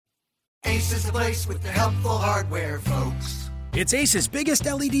Ace is the place with the helpful hardware, folks. It's Ace's biggest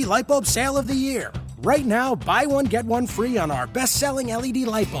LED light bulb sale of the year. Right now, buy one, get one free on our best-selling LED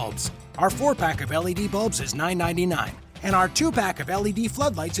light bulbs. Our 4-pack of LED bulbs is $9.99, and our 2-pack of LED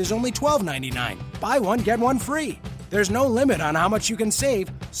floodlights is only $12.99. Buy one, get one free. There's no limit on how much you can save,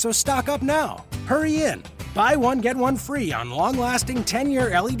 so stock up now. Hurry in. Buy one, get one free on long-lasting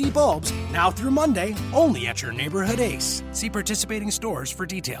 10-year LED bulbs, now through Monday, only at your neighborhood Ace. See participating stores for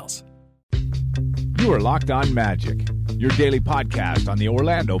details. You are Locked On Magic, your daily podcast on the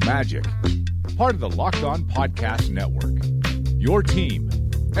Orlando Magic. Part of the Locked On Podcast Network. Your team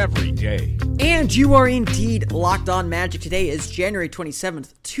every day. And you are indeed Locked On Magic. Today is January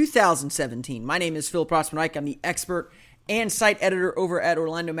 27th, 2017. My name is Phil Prossman-Reich. I'm the expert and site editor over at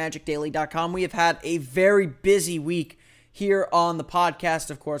OrlandoMagicDaily.com. We have had a very busy week here on the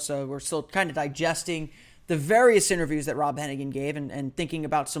podcast. Of course, we're still kind of digesting the various interviews that Rob Hennigan gave and thinking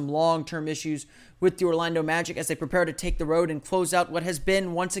about some long-term issues with the Orlando Magic as they prepare to take the road and close out what has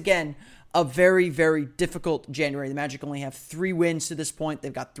been, once again, a very, very difficult January. The Magic only have 3 wins to this point.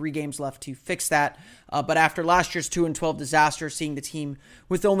 They've got 3 games left to fix that. But after last year's 2-12 disaster, seeing the team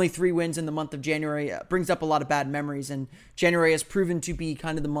with only 3 wins in the month of January brings up a lot of bad memories. And January has proven to be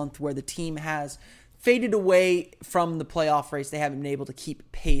kind of the month where the team has faded away from the playoff race. They haven't been able to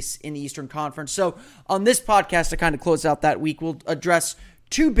keep pace in the Eastern Conference. So on this podcast, to kind of close out that week, we'll address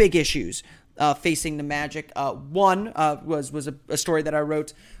 2 big issues facing the Magic. One was a story that I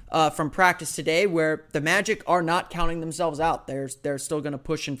wrote from practice today, where the Magic are not counting themselves out. They're still going to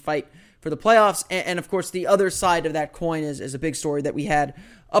push and fight for the playoffs. And of course, the other side of that coin is a big story that we had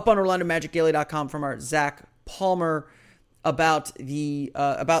up on OrlandoMagicDaily.com from our Zach Palmer about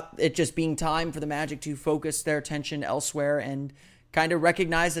it just being time for the Magic to focus their attention elsewhere and kind of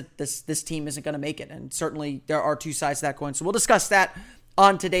recognize that this team isn't going to make it. And certainly there are 2 sides to that coin. So we'll discuss that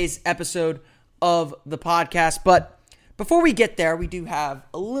on today's episode of the podcast. But before we get there, we do have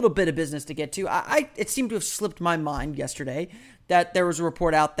a little bit of business to get to. It seemed to have slipped my mind yesterday that there was a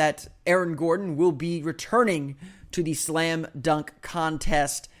report out that Aaron Gordon will be returning to the Slam Dunk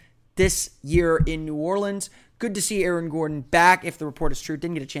Contest this year in New Orleans. Good to see Aaron Gordon back, if the report is true.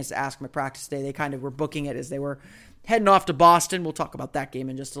 Didn't get a chance to ask him at practice today. They kind of were booking it as they were heading off to Boston. We'll talk about that game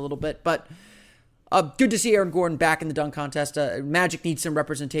in just a little bit. But good to see Aaron Gordon back in the dunk contest. Magic needs some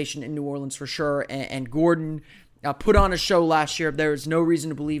representation in New Orleans for sure. And Gordon put on a show last year. There is no reason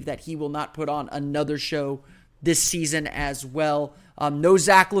to believe that he will not put on another show this season as well. No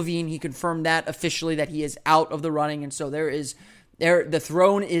Zach LaVine. He confirmed that officially, that he is out of the running. And so the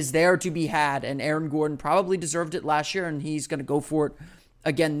throne is there to be had, and Aaron Gordon probably deserved it last year, and he's going to go for it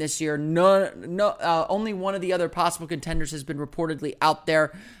again this year. Only one of the other possible contenders has been reportedly out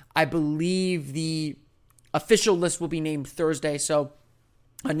there. I believe the official list will be named Thursday, so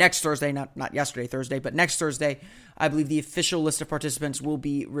next Thursday, not yesterday, Thursday, but next Thursday, I believe the official list of participants will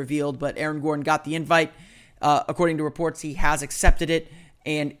be revealed. But Aaron Gordon got the invite. According to reports, he has accepted it,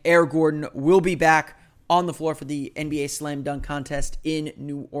 and Aaron Gordon will be back on the floor for the NBA Slam Dunk Contest in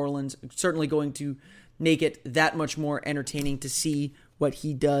New Orleans. Certainly going to make it that much more entertaining to see what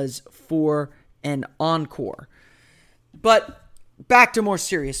he does for an encore. But back to more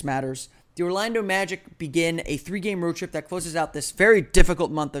serious matters. The Orlando Magic begin a 3-game road trip that closes out this very difficult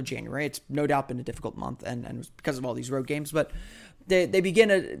month of January. It's no doubt been a difficult month, and it was because of all these road games. But they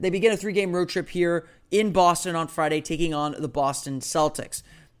begin a 3-game road trip here in Boston on Friday, taking on the Boston Celtics.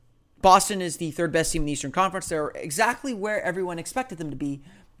 Boston is the 3rd best team in the Eastern Conference. They're exactly where everyone expected them to be,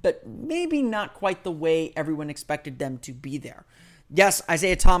 but maybe not quite the way everyone expected them to be there. Yes,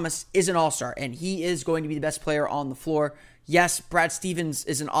 Isaiah Thomas is an all-star, and he is going to be the best player on the floor. Yes, Brad Stevens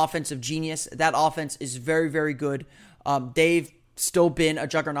is an offensive genius. That offense is very, very good. They've still been a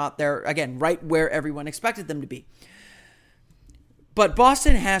juggernaut there, again, right where everyone expected them to be. But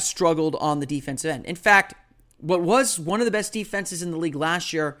Boston has struggled on the defensive end. In fact, what was one of the best defenses in the league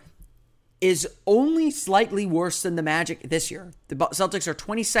last year is only slightly worse than the Magic this year. The Celtics are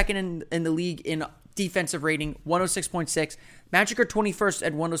 22nd in the league in defensive rating, 106.6. Magic are 21st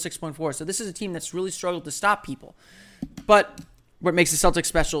at 106.4. So this is a team that's really struggled to stop people. But what makes the Celtics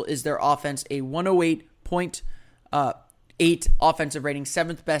special is their offense, a 108.8 offensive rating,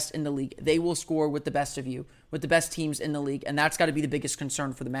 7th best in the league. They will score with the best of you, with the best teams in the league, and that's got to be the biggest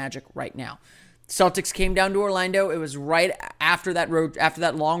concern for the Magic right now. Celtics came down to Orlando. It was right after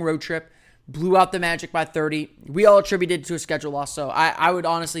that long road trip. Blew out the Magic by 30. We all attributed it to a schedule loss, so I would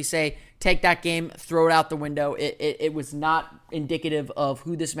honestly say take that game, throw it out the window. It was not indicative of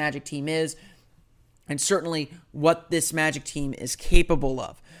who this Magic team is and certainly what this Magic team is capable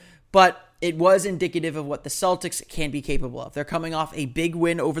of. But it was indicative of what the Celtics can be capable of. They're coming off a big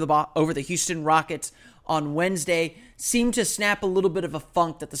win over the Houston Rockets on Wednesday, seemed to snap a little bit of a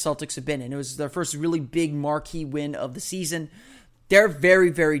funk that the Celtics have been in. It was their first really big marquee win of the season. They're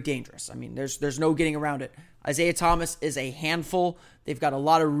very, very dangerous. I mean, there's no getting around it. Isaiah Thomas is a handful. They've got a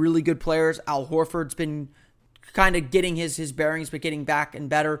lot of really good players. Al Horford's been kind of getting his bearings, but getting back and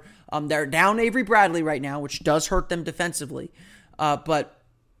better. They're down Avery Bradley right now, which does hurt them defensively. But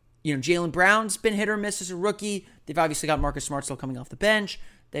Jaylen Brown's been hit or miss as a rookie. They've obviously got Marcus Smart still coming off the bench.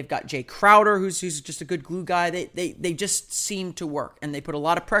 They've got Jay Crowder, who's just a good glue guy. They just seem to work, and they put a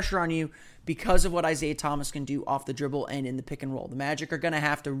lot of pressure on you because of what Isaiah Thomas can do off the dribble and in the pick and roll. The Magic are going to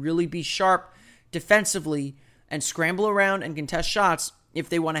have to really be sharp defensively and scramble around and contest shots if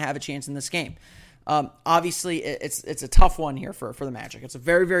they want to have a chance in this game. Obviously, it's a tough one here for the Magic. It's a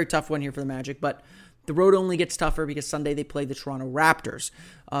very, very tough one here for the Magic, but the road only gets tougher because Sunday they play the Toronto Raptors.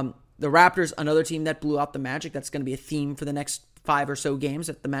 The Raptors, another team that blew out the Magic. That's going to be a theme for the next 5 or so games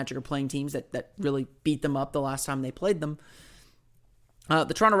that the Magic are playing teams that really beat them up the last time they played them.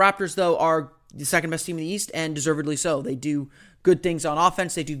 The Toronto Raptors, though, are the second best team in the East, and deservedly so. They do good things on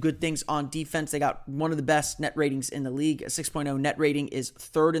offense. They do good things on defense. They got one of the best net ratings in the league. A 6.0 net rating is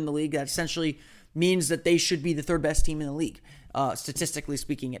third in the league. That essentially means that they should be the third best team in the league, statistically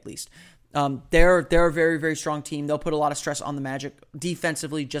speaking, at least. They're a very, very strong team. They'll put a lot of stress on the Magic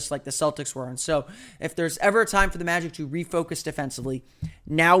defensively, just like the Celtics were. And so if there's ever a time for the Magic to refocus defensively,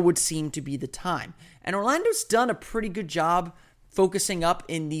 now would seem to be the time. And Orlando's done a pretty good job focusing up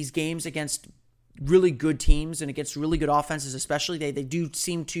in these games against really good teams and against really good offenses, especially. They do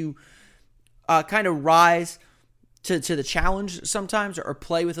seem to kind of rise to the challenge sometimes, or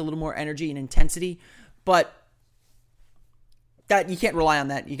play with a little more energy and intensity. But that you can't rely on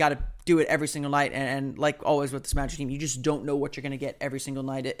that. You got to do it every single night. And like always with this Magic team, you just don't know what you're going to get every single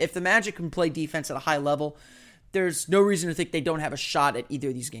night. If the Magic can play defense at a high level, there's no reason to think they don't have a shot at either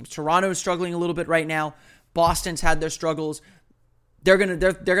of these games. Toronto is struggling a little bit right now. Boston's had their struggles. They're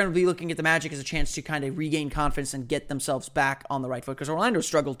gonna be looking at the Magic as a chance to kind of regain confidence and get themselves back on the right foot, because Orlando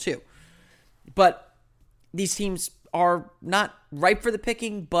struggled too. But these teams are not ripe for the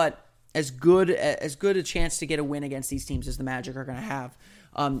picking, but as good a chance to get a win against these teams as the Magic are going to have.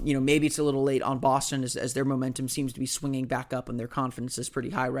 Maybe it's a little late on Boston as their momentum seems to be swinging back up and their confidence is pretty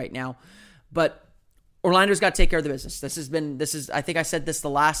high right now. But Orlando's got to take care of the business. I think I said this the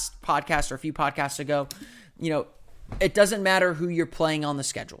last podcast or a few podcasts ago. It doesn't matter who you're playing on the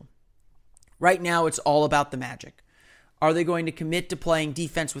schedule. Right now, it's all about the Magic. Are they going to commit to playing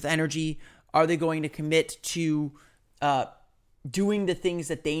defense with energy? Are they going to commit to doing the things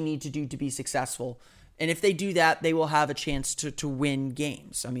that they need to do to be successful? And if they do that, they will have a chance to win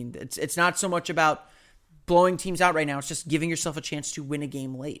games. I mean, it's not so much about blowing teams out right now. It's just giving yourself a chance to win a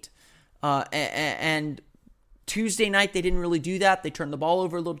game late. And Tuesday night, they didn't really do that. They turned the ball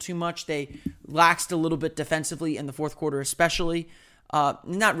over a little too much. They laxed a little bit defensively in the fourth quarter especially.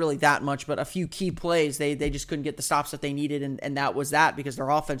 Not really that much, but a few key plays. They just couldn't get the stops that they needed, and that was that because their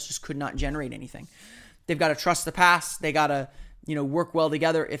offense just could not generate anything. They've got to trust the pass. They got to work well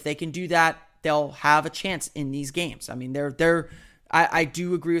together. If they can do that, they'll have a chance in these games. I mean, I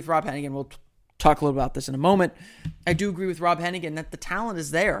do agree with Rob Hennigan. We'll talk a little about this in a moment. I do agree with Rob Hennigan that the talent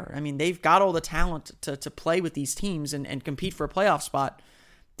is there. I mean, they've got all the talent to play with these teams and compete for a playoff spot.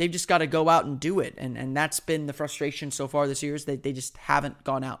 They've just got to go out and do it. And that's been the frustration so far this year, is that they just haven't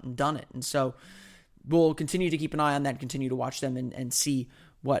gone out and done it. And so we'll continue to keep an eye on that, continue to watch them and see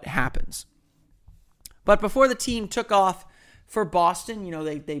what happens. But before the team took off for Boston,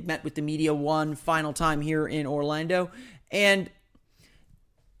 they met with the media one final time here in Orlando. And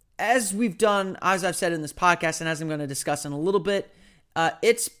as I've said in this podcast, and as I'm going to discuss in a little bit,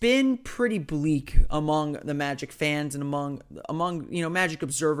 it's been pretty bleak among the Magic fans and among Magic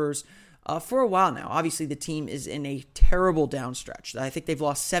observers for a while now. Obviously, the team is in a terrible downstretch. I think they've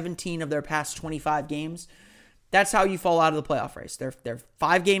lost 17 of their past 25 games. That's how you fall out of the playoff race. They're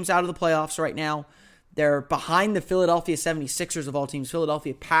 5 games out of the playoffs right now. They're behind the Philadelphia 76ers of all teams.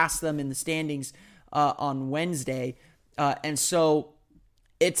 Philadelphia passed them in the standings on Wednesday. And so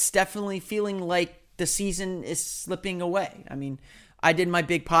it's definitely feeling like the season is slipping away. I mean, I did my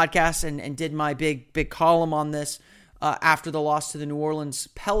big podcast and did my big column on this after the loss to the New Orleans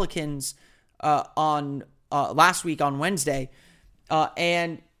Pelicans on last week on Wednesday.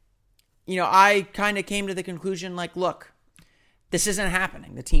 And I kind of came to the conclusion, like, look, this isn't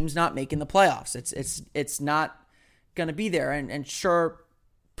happening. The team's not making the playoffs. It's not going to be there. And sure,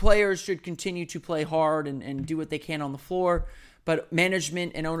 players should continue to play hard and do what they can on the floor. But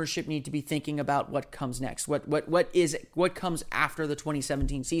management and ownership need to be thinking about what comes next. What comes after the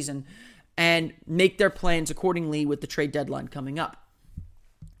 2017 season. and make their plans accordingly with the trade deadline coming up.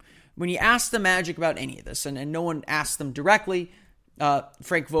 When you ask the Magic about any of this, and no one asked them directly,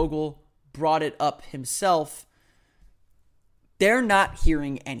 Frank Vogel brought it up himself, they're not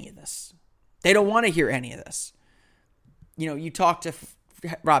hearing any of this. They don't want to hear any of this. You talk to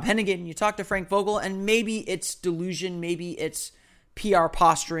Rob Hennigan, you talk to Frank Vogel, and maybe it's delusion, maybe it's PR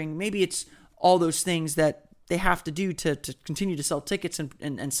posturing, maybe it's all those things that they have to do to continue to sell tickets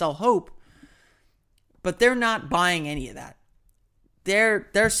and sell hope. But they're not buying any of that.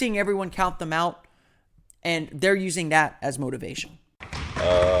 They're seeing everyone count them out, and they're using that as motivation.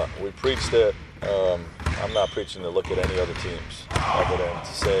 We preached it. I'm not preaching to look at any other teams other than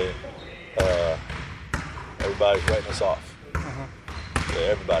to say everybody's writing us off. Yeah,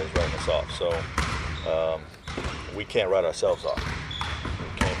 everybody's writing us off. So we can't write ourselves off.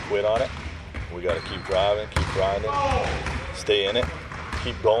 We can't quit on it. We got to keep driving, keep grinding, stay in it,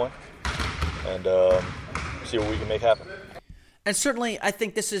 keep going, and see what we can make happen. And certainly, I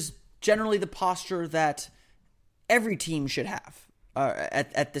think this is generally the posture that every team should have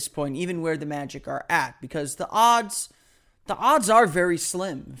at this point, even where the Magic are at, because the odds are very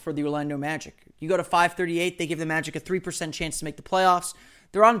slim for the Orlando Magic. You go to 538, they give the Magic a 3% chance to make the playoffs.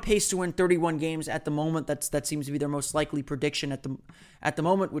 They're on pace to win 31 games at the moment. That seems to be their most likely prediction at the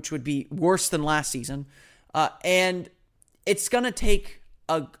moment, which would be worse than last season. And it's going to take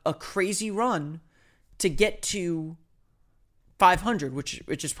a crazy run to get to 500, which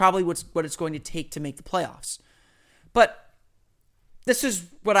is probably what it's going to take to make the playoffs. But this is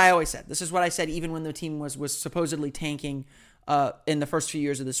what I always said. This is what I said even when the team was supposedly tanking in the first few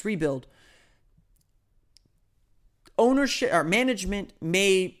years of this rebuild. Ownership or management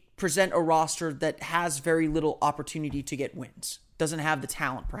may present a roster that has very little opportunity to get wins. Doesn't have the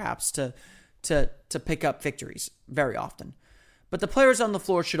talent, perhaps, to pick up victories very often. But the players on the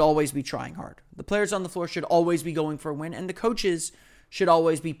floor should always be trying hard. The players on the floor should always be going for a win, and the coaches should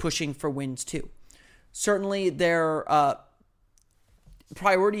always be pushing for wins too. Certainly, their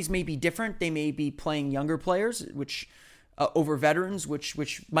priorities may be different. They may be playing younger players, which over veterans,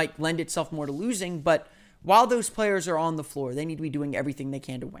 which might lend itself more to losing. But while those players are on the floor, they need to be doing everything they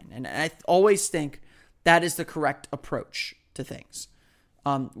can to win. And I always think that is the correct approach to things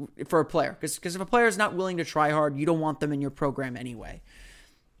for a player. Because if a player is not willing to try hard, you don't want them in your program anyway.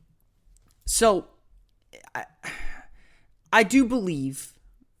 So I do believe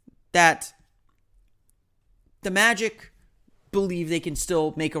that the Magic believe they can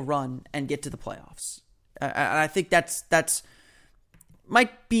still make a run and get to the playoffs. And I think that's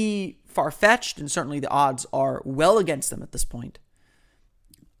might be far-fetched, and certainly the odds are well against them at this point.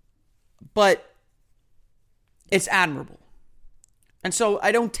 But it's admirable. And so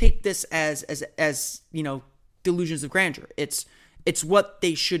I don't take this as delusions of grandeur. It's what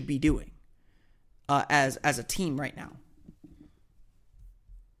they should be doing as a team right now.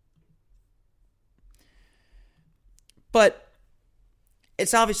 But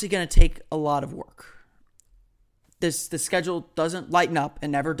it's obviously going to take a lot of work. The schedule doesn't lighten up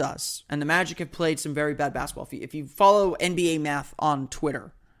and never does. And the Magic have played some very bad basketball. If you follow NBA Math on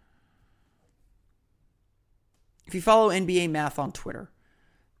Twitter,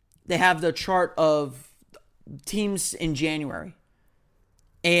 they have the chart of teams in January.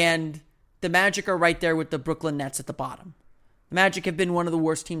 And the Magic are right there with the Brooklyn Nets at the bottom. The Magic have been one of the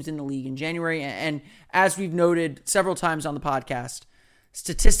worst teams in the league in January. And as we've noted several times on the podcast,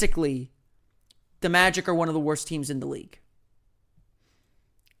 statistically, the Magic are one of the worst teams in the league.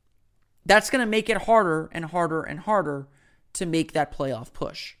 That's going to make it harder and harder and harder to make that playoff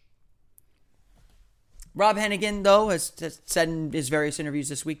push. Rob Hennigan, though, has said in his various interviews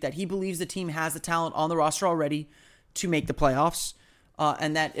this week that he believes the team has the talent on the roster already to make the playoffs,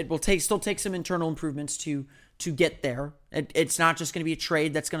 and that it will still take some internal improvements to get there. It's not just going to be a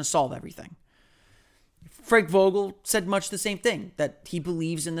trade that's going to solve everything. Frank Vogel said much the same thing, that he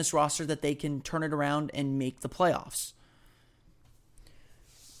believes in this roster that they can turn it around and make the playoffs.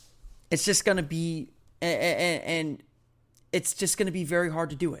 It's just going to be, and it's just going to be very hard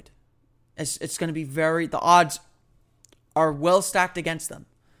to do it. It's going to be the odds are well stacked against them.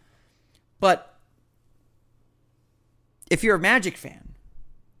 But if you're a Magic fan,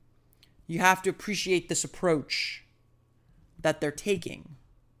 you have to appreciate this approach that they're taking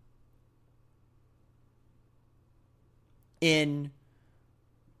in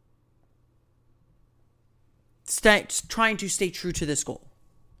trying to stay true to this goal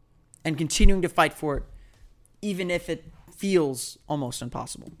and continuing to fight for it, even if it feels almost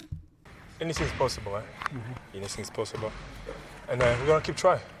impossible. Anything's possible, right? Mm-hmm. Anything's possible. And we're going to keep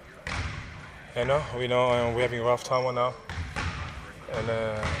trying. We know we're having a rough time right now.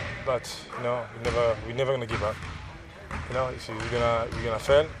 And but we're never gonna give up. If we're gonna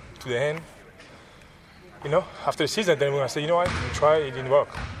fail to the end. After the season, then we're gonna say, what, we tried, it didn't work.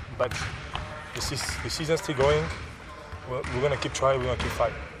 But the season's still going. We're gonna keep trying. We're gonna keep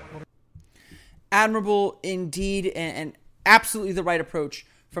fighting. Admirable indeed, and absolutely the right approach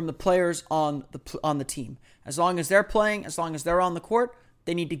from the players on the team. As long as they're playing, as long as they're on the court,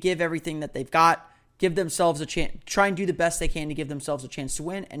 they need to give everything that they've got, give themselves a chance, try and do the best they can to give themselves a chance to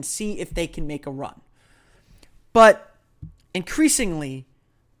win, and see if they can make a run. But increasingly,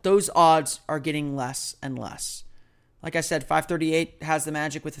 those odds are getting less and less. Like I said, 538 has the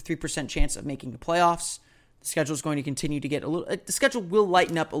Magic with a 3% chance of making the playoffs. The schedule is going to continue to get the schedule will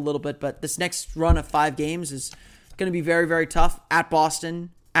lighten up a little bit, but this next run of 5 games is going to be very, very tough. At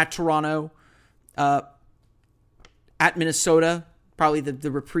Boston, at Toronto, at Minnesota, probably the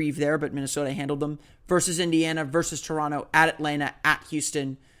reprieve there, but Minnesota handled them. Versus Indiana, versus Toronto, at Atlanta, at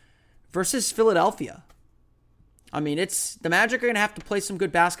Houston, versus Philadelphia. I mean, the Magic are going to have to play some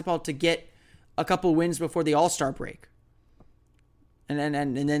good basketball to get a couple wins before the All-Star break. And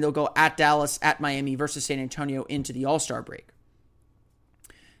then they'll go at Dallas, at Miami, versus San Antonio into the All-Star break.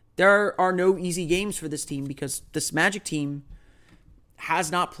 There are no easy games for this team because this Magic team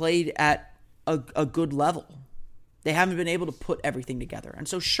has not played at a good level. They haven't been able to put everything together. And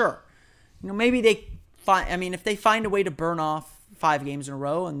so sure, maybe if they find a way to burn off 5 games in a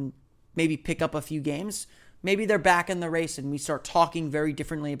row and maybe pick up a few games, maybe they're back in the race and we start talking very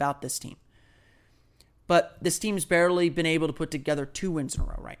differently about this team. But this team's barely been able to put together 2 wins in a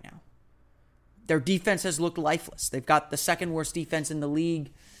row right now. Their defense has looked lifeless. They've got the second worst defense in the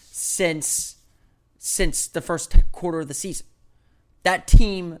league since the first quarter of the season. That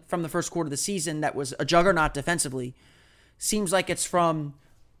team from the first quarter of the season that was a juggernaut defensively seems like it's from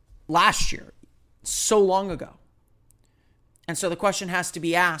last year, so long ago. And so the question has to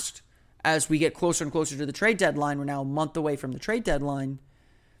be asked as we get closer and closer to the trade deadline. We're now a month away from the trade deadline.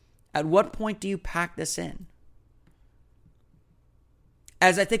 At what point do you pack this in?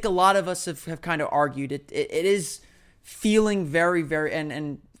 As I think a lot of us have kind of argued, it is feeling very, very,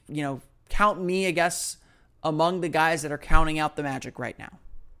 and count me, I guess, among the guys that are counting out the Magic right now.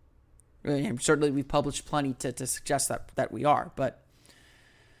 And certainly we've published plenty to suggest that we are, but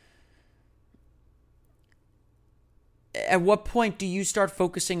at what point do you start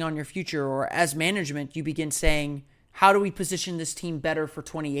focusing on your future, or as management, you begin saying, how do we position this team better for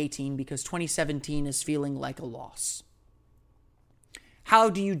 2018 because 2017 is feeling like a loss? How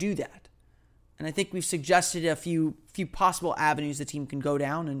do you do that? And I think we've suggested a few possible avenues the team can go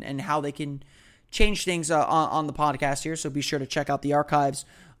down and how they can change things on the podcast here. So be sure to check out the archives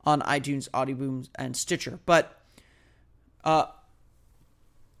on iTunes, Audioboom, and Stitcher. But what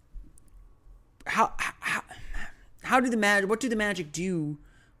do the Magic do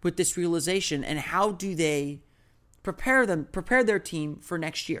with this realization, and how do they prepare their team for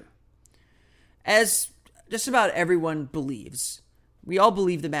next year? As just about everyone believes, we all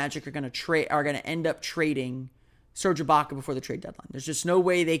believe the Magic are going to end up trading Serge Ibaka before the trade deadline. There's just no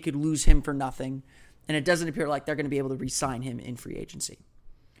way they could lose him for nothing, and it doesn't appear like they're going to be able to re-sign him in free agency.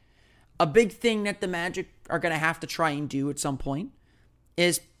 A big thing that the Magic are going to have to try and do at some point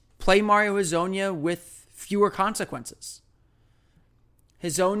is play Mario Hezonja with fewer consequences.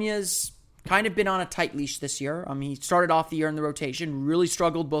 Hezonja's kind of been on a tight leash this year. He started off the year in the rotation, really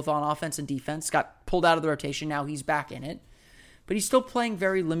struggled both on offense and defense, got pulled out of the rotation, now he's back in it. But he's still playing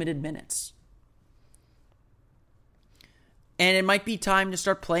very limited minutes. And it might be time to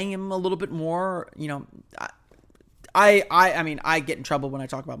start playing him a little bit more. I get in trouble when I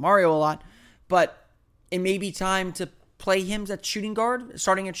talk about Mario a lot, but it may be time to play him at shooting guard,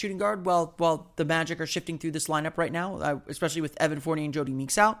 starting at shooting guard while the Magic are shifting through this lineup right now, especially with Evan Fournier and Jody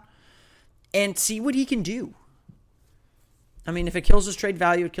Meeks out, and see what he can do. If it kills his trade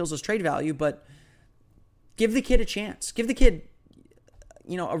value, it kills his trade value, but give the kid a chance. Give the kid,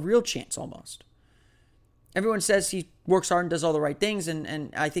 a real chance almost. Everyone says he works hard and does all the right things,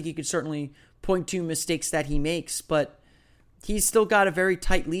 and I think you could certainly point to mistakes that he makes, but he's still got a very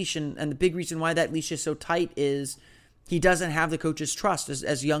tight leash, and the big reason why that leash is so tight is he doesn't have the coach's trust,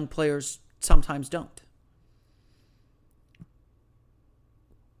 as young players sometimes don't.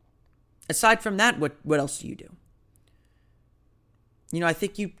 Aside from that, what else do you do? I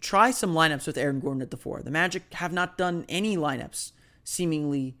think you try some lineups with Aaron Gordon at the 4. The Magic have not done any lineups,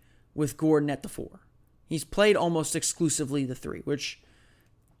 seemingly, with Gordon at the 4. He's played almost exclusively the 3, which,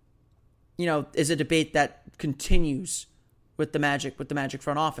 is a debate that continues with the Magic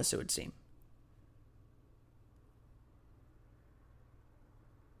front office, it would seem.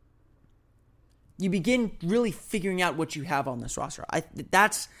 you begin really figuring out what you have on this roster.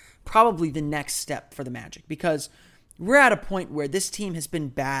 That's probably the next step for the Magic, because we're at a point where this team has been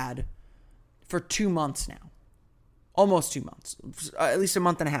bad for 2 months now. Almost 2 months. At least a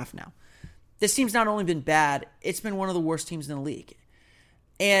month and a half now. This team's not only been bad, it's been one of the worst teams in the league.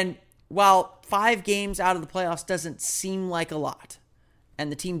 And while 5 games out of the playoffs doesn't seem like a lot,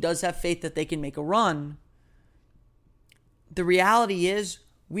 and the team does have faith that they can make a run, the reality is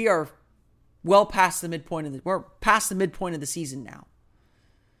we are well past the midpoint of the season now.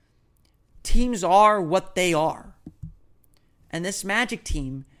 Teams are what they are. And this Magic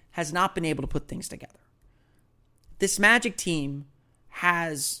team has not been able to put things together. This Magic team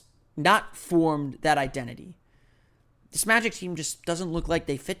has not formed that identity. This Magic team just doesn't look like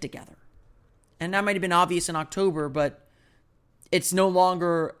they fit together. And that might have been obvious in October, but it's no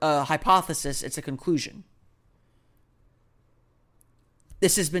longer a hypothesis, it's a conclusion.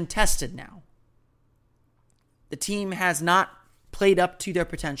 This has been tested now. The team has not played up to their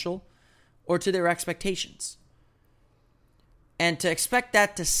potential or to their expectations. And to expect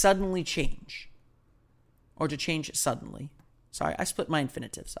that to suddenly change, or to change suddenly. Sorry, I split my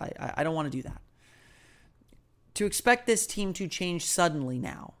infinitives. I don't want to do that. To expect this team to change suddenly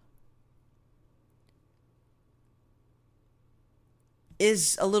now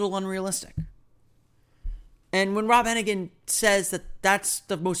is a little unrealistic. And when Rob Hennigan says that that's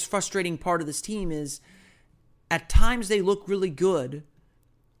the most frustrating part of this team, is at times they look really good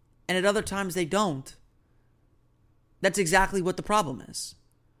and at other times they don't, that's exactly what the problem is.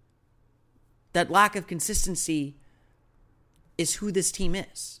 That lack of consistency is who this team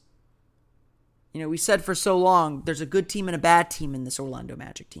is. You know, we said for so long, there's a good team and a bad team in this Orlando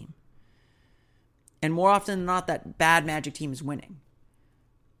Magic team. And more often than not, that bad Magic team is winning.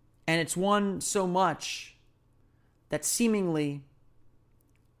 And it's won so much that seemingly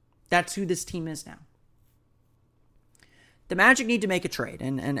that's who this team is now. The Magic need to make a trade,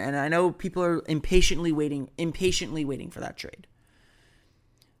 and I know people are impatiently waiting for that trade.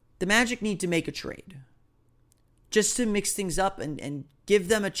 The Magic need to make a trade just to mix things up and give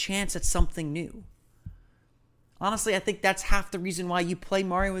them a chance at something new. Honestly, I think that's half the reason why you play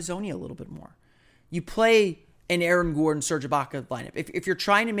Mario Hezonja a little bit more. You play an Aaron Gordon, Serge Ibaka lineup. If you're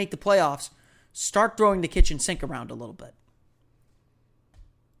trying to make the playoffs, start throwing the kitchen sink around a little bit.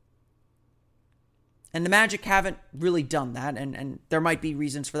 And the Magic haven't really done that, and there might be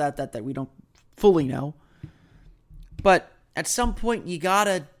reasons for that we don't fully know. But at some point, you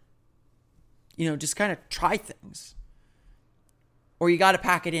gotta, just kind of try things. Or you gotta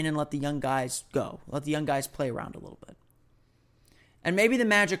pack it in and let the young guys go. Let the young guys play around a little bit. And maybe the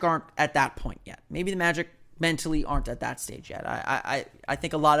Magic aren't at that point yet. Maybe the Magic mentally aren't at that stage yet. I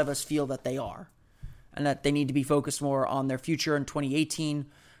think a lot of us feel that they are. And that they need to be focused more on their future in 2018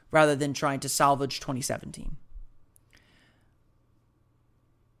 rather than trying to salvage 2017.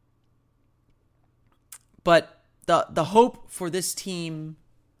 But the hope for this team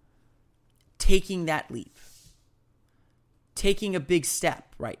taking that leap, taking a big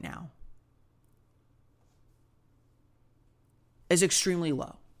step right now, is extremely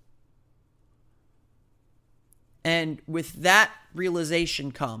low. And with that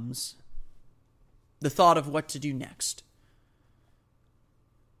realization comes the thought of what to do next.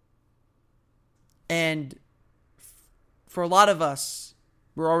 And for a lot of us,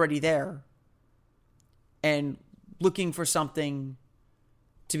 we're already there and looking for something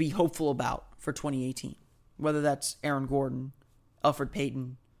to be hopeful about for 2018, whether that's Aaron Gordon, Elfrid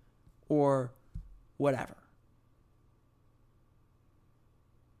Payton, or whatever.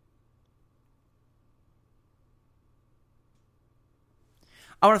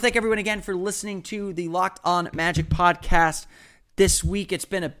 I want to thank everyone again for listening to the Locked On Magic podcast this week. It's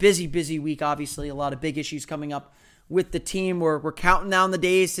been a busy week, obviously. A lot of big issues coming up with the team. We're counting down the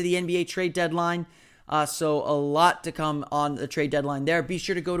days to the NBA trade deadline. So a lot to come on the trade deadline there. Be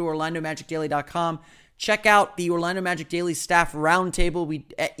sure to go to OrlandoMagicDaily.com. Check out the Orlando Magic Daily Staff Roundtable. We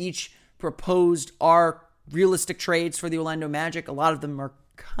each proposed our realistic trades for the Orlando Magic. A lot of them are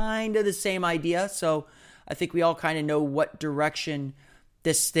kind of the same idea. So I think we all kind of know what direction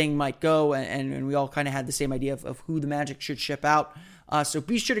this thing might go, and we all kind of had the same idea of who the Magic should ship out. So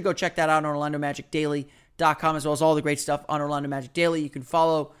be sure to go check that out on OrlandoMagicDaily.com, as well as all the great stuff on Orlando Magic Daily. You can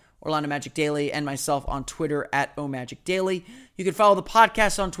follow Orlando Magic Daily and myself on Twitter at OMagicDaily. You can follow the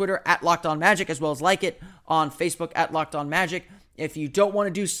podcast on Twitter at Locked On Magic, as well as like it on Facebook at Locked On Magic. If you don't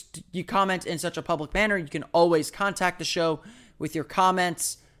want to you comment in such a public manner, you can always contact the show with your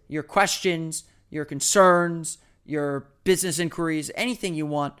comments, your questions, your concerns, your business inquiries, anything you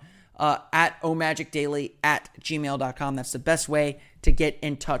want, at omagicdaily@gmail.com. That's the best way to get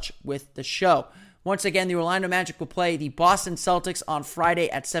in touch with the show. Once again, the Orlando Magic will play the Boston Celtics on Friday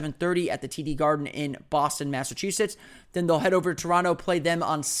at 7:30 at the TD Garden in Boston, Massachusetts. Then they'll head over to Toronto, play them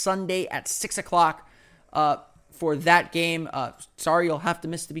on Sunday at 6 o'clock for that game. Sorry, you'll have to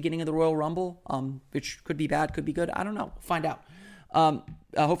miss the beginning of the Royal Rumble, which could be bad, could be good. I don't know. We'll find out.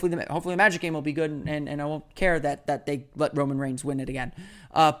 Hopefully the Magic game will be good, and I won't care that they let Roman Reigns win it again.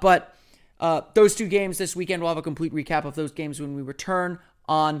 But those two games this weekend, we'll have a complete recap of those games when we return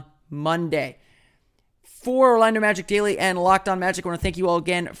on Monday. For Orlando Magic Daily and Locked On Magic, I want to thank you all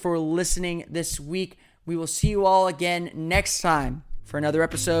again for listening this week. We will see you all again next time for another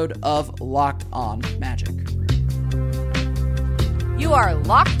episode of Locked On Magic. You are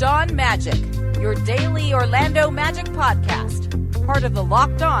Locked On Magic, your daily Orlando Magic podcast, part of the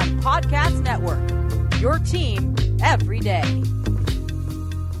Locked On Podcast Network, your team every day.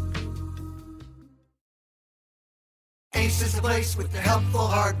 Ace is the place with the helpful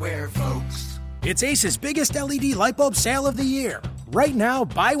hardware, folks. It's Ace's biggest LED light bulb sale of the year. Right now,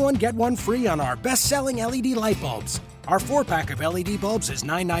 buy one, get one free on our best-selling LED light bulbs. Our 4-pack of LED bulbs is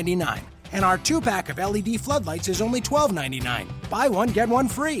 $9.99, and our 2-pack of LED floodlights is only $12.99. Buy one, get one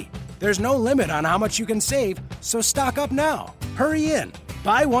free. There's no limit on how much you can save, so stock up now. Hurry in.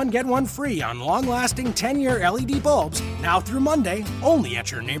 Buy one, get one free on long-lasting 10-year LED bulbs, now through Monday, only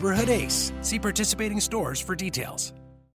at your neighborhood Ace. See participating stores for details.